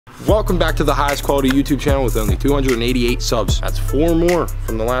Welcome back to the highest quality YouTube channel with only 288 subs. That's 4 more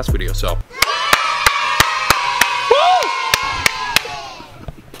from the last video, so.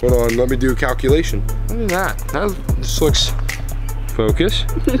 Hold on, let me do a calculation. Look at that. That just looks, focus.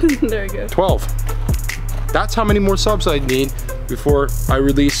 There we go. 12. That's how many more subs I need before I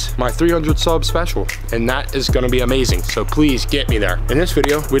release my 300 sub special. And that is gonna be amazing. So please get me there. In this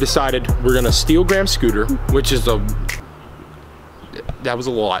video, we decided we're gonna steal Graham's scooter, which is that was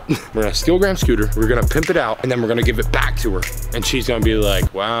a lot. We're gonna steal Graham's scooter, we're gonna pimp it out, and then we're gonna give it back to her. And she's gonna be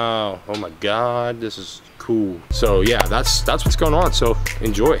like, wow, oh my God, this is cool. So yeah, that's what's going on, so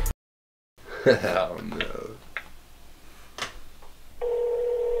enjoy. Oh no.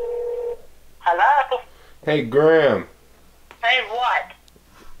 Hello? Hey Graham. Hey, what?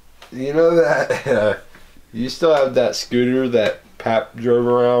 You know that, you still have that scooter that Pap drove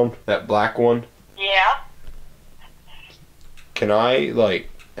around, that black one? Yeah? Can I, like,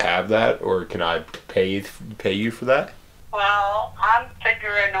 have that, or can I pay you for that? Well, I'm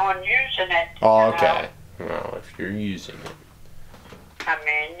figuring on using it. Oh, okay. Well, if you're using it. I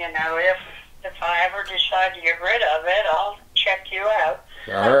mean, you know, if I ever decide to get rid of it, I'll check you out.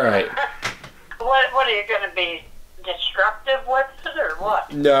 All right. What are you going to be destructive with it, or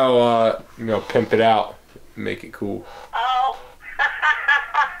what? No, you know, pimp it out, make it cool. Oh.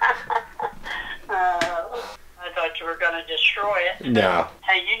 I thought you were going to destroy it. No.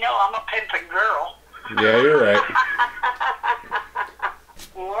 Hey, you know I'm a pimpin' girl. Yeah, you're right.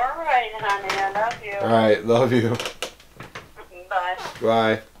 All right, honey, I love you. All right, love you. Bye.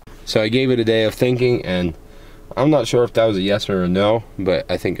 Bye. So I gave it a day of thinking, and I'm not sure if that was a yes or a no, but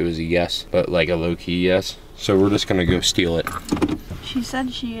I think it was a yes, but like a low-key yes. So we're just gonna go steal it. She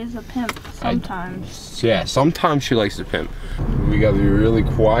said she is a pimp sometimes. Yeah, sometimes she likes to pimp. We gotta be really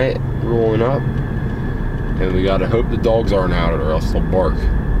quiet rolling up, and we gotta hope the dogs aren't out or else they'll bark.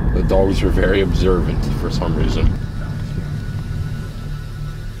 The dogs are very observant for some reason.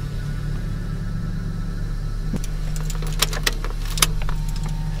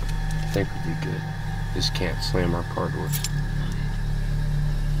 I think we did good. Just can't slam our car doors.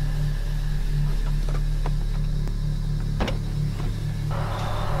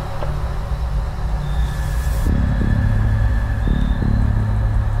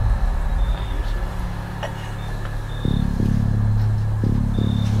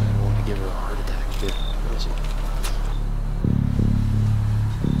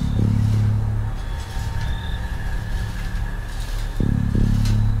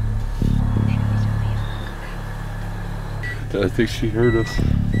 I think she heard us.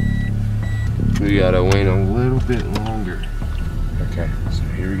 We gotta wait a little bit longer. Okay, so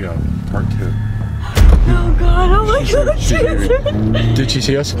here we go. Part 2. Oh God, oh my God. Did she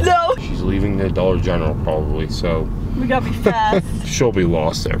see us? No. She's leaving the Dollar General probably, so. We gotta be fast. She'll be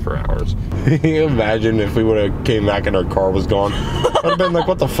lost there for hours. Can you imagine if we would have came back and our car was gone? I'd have been like,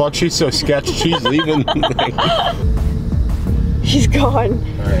 what the fuck? She's so sketchy. She's leaving. She's gone.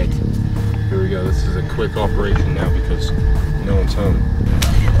 All right, here we go. This is a quick operation now because no one's home.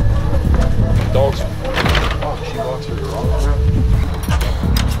 Dogs. Oh, she walks her dog around.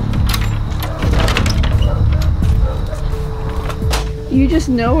 You just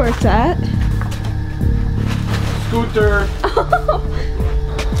know where it's at? Scooter.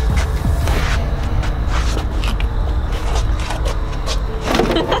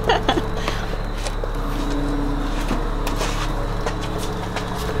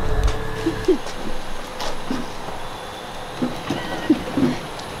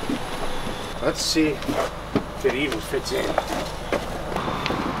 Let's see if it even fits in.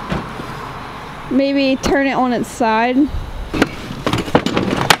 Maybe turn it on its side.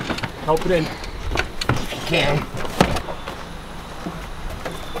 Help it in if you can.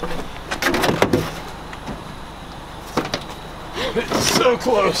 It's so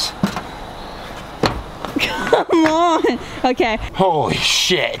close. Come on. Okay. Holy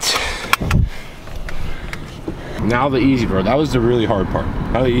shit. Now the easy part. That was the really hard part.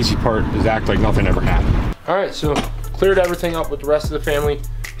 Now the easy part is act like nothing ever happened. All right, so cleared everything up with the rest of the family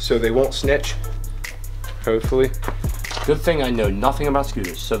so they won't snitch, hopefully. Good thing I know nothing about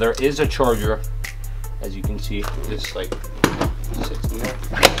scooters. So there is a charger, as you can see, this like sits in there.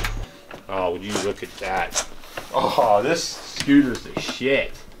 Oh, would you look at that? Oh, this scooter's the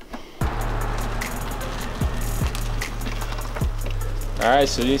shit. All right,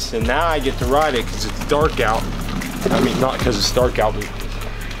 so now I get to ride it because it's dark out. I mean, not because it's dark out, but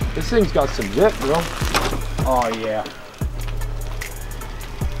this thing's got some zip, bro. Oh, yeah.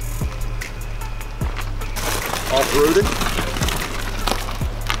 Off-roading.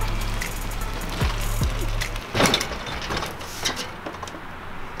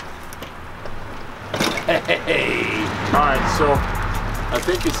 Hey. All right, so I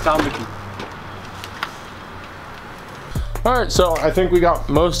think it's time to. All right, so I think we got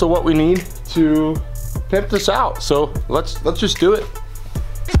most of what we need to pimp this out. So let's just do it.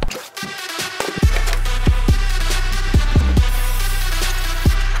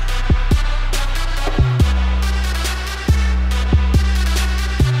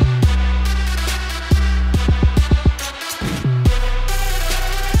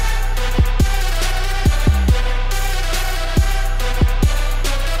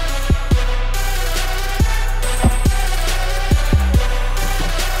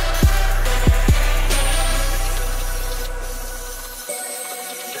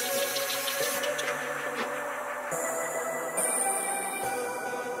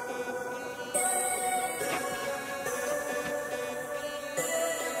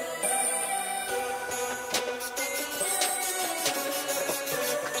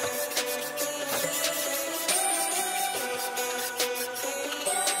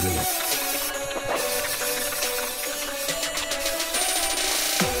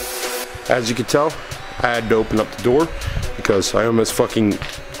 As you can tell, I had to open up the door because I almost fucking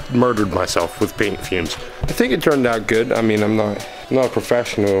murdered myself with paint fumes. I think it turned out good. I mean, I'm not a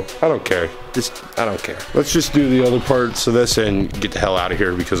professional. I don't care. I don't care. Let's just do the other parts of this and get the hell out of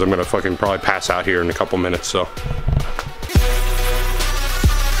here because I'm gonna fucking probably pass out here in a couple minutes, so.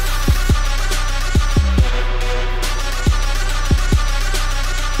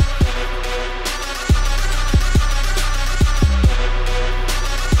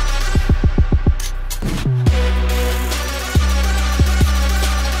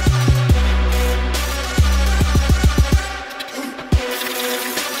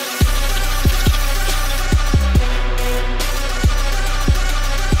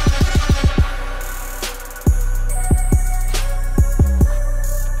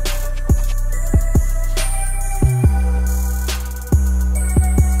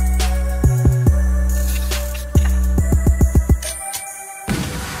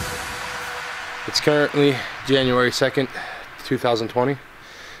 It's currently January 2nd, 2020.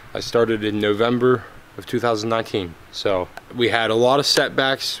 I started in November of 2019. So we had a lot of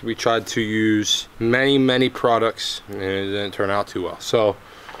setbacks. We tried to use many products and it didn't turn out too well. So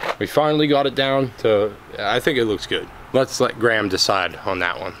we finally got it down to, I think it looks good. Let's let Graham decide on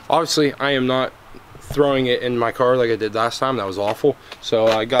that one. Obviously, I am not throwing it in my car like I did last time. That was awful. So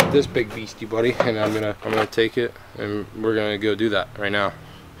I got this big beastie buddy and I'm gonna take it and we're gonna go do that right now.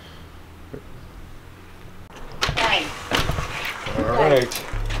 Hey. Alright.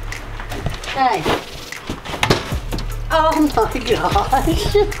 Hey. Oh my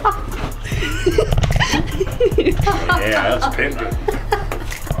gosh. Yeah, that's pimping.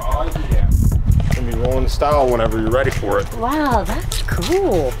 Oh yeah. Gonna be rolling the style whenever you're ready for it. Wow, that's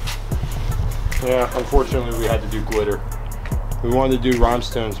cool. Yeah, unfortunately we had to do glitter. We wanted to do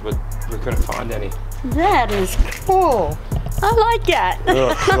rhinestones, but we couldn't find any. That is cool. I like that.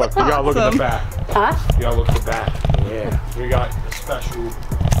 Look, we gotta look at the back. Huh? You gotta look at the back. Yeah. We got a special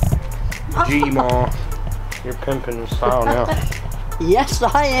G-Maw. You're pimping in style now. Yes,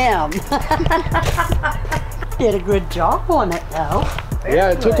 I am. Did a good job on it, though.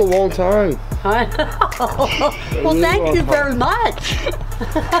 Yeah, it took a long time. I know. Well, thank you very much.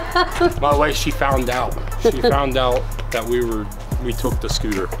 By the way, she found out. She found out that we took the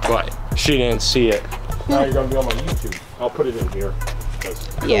scooter, but she didn't see it. Now you're gonna be on my YouTube. I'll put it in here.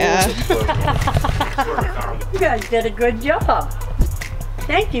 Yeah. You guys did a good job.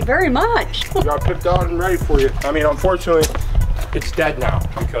 Thank you very much. We got pipped out and ready for you. I mean, unfortunately, it's dead now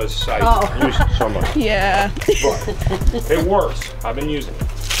because I used it so much. Yeah. But it works. I've been using it.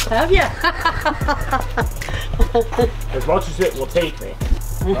 Have you? As much as it will take me.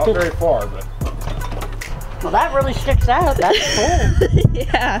 Not very far, but. Well, that really sticks out. That's cool.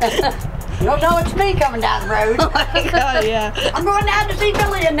 Yeah. You don't know it's me coming down the road. Oh my god, yeah. I'm going down to see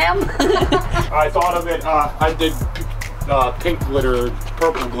Billy and them. I thought of it, I did pink glitter,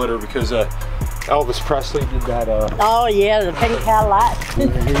 purple glitter because Elvis Presley did that. Oh yeah, the pink Cadillac.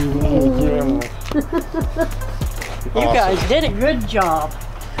 You guys did a good job.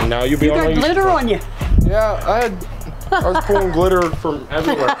 And now you'll be You on got my glitter YouTube. on you. Yeah, I was pulling glitter from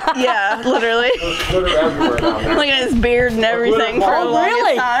everywhere. Yeah, literally. There's glitter everywhere down there. Look at his beard and everything for a Oh, long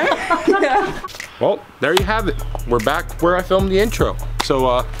really? time. Yeah. Well, there you have it. We're back where I filmed the intro.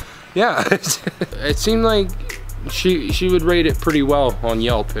 So, yeah, it seemed like she would rate it pretty well on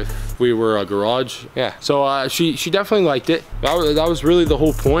Yelp if we were a garage. Yeah, so she definitely liked it. That was really the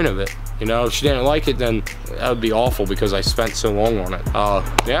whole point of it. You know, if she didn't like it, then that would be awful because I spent so long on it.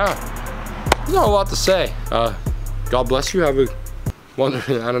 Yeah, there's not a lot to say. God bless you. Have a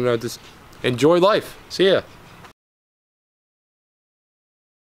wonderful, I don't know, just enjoy life. See ya.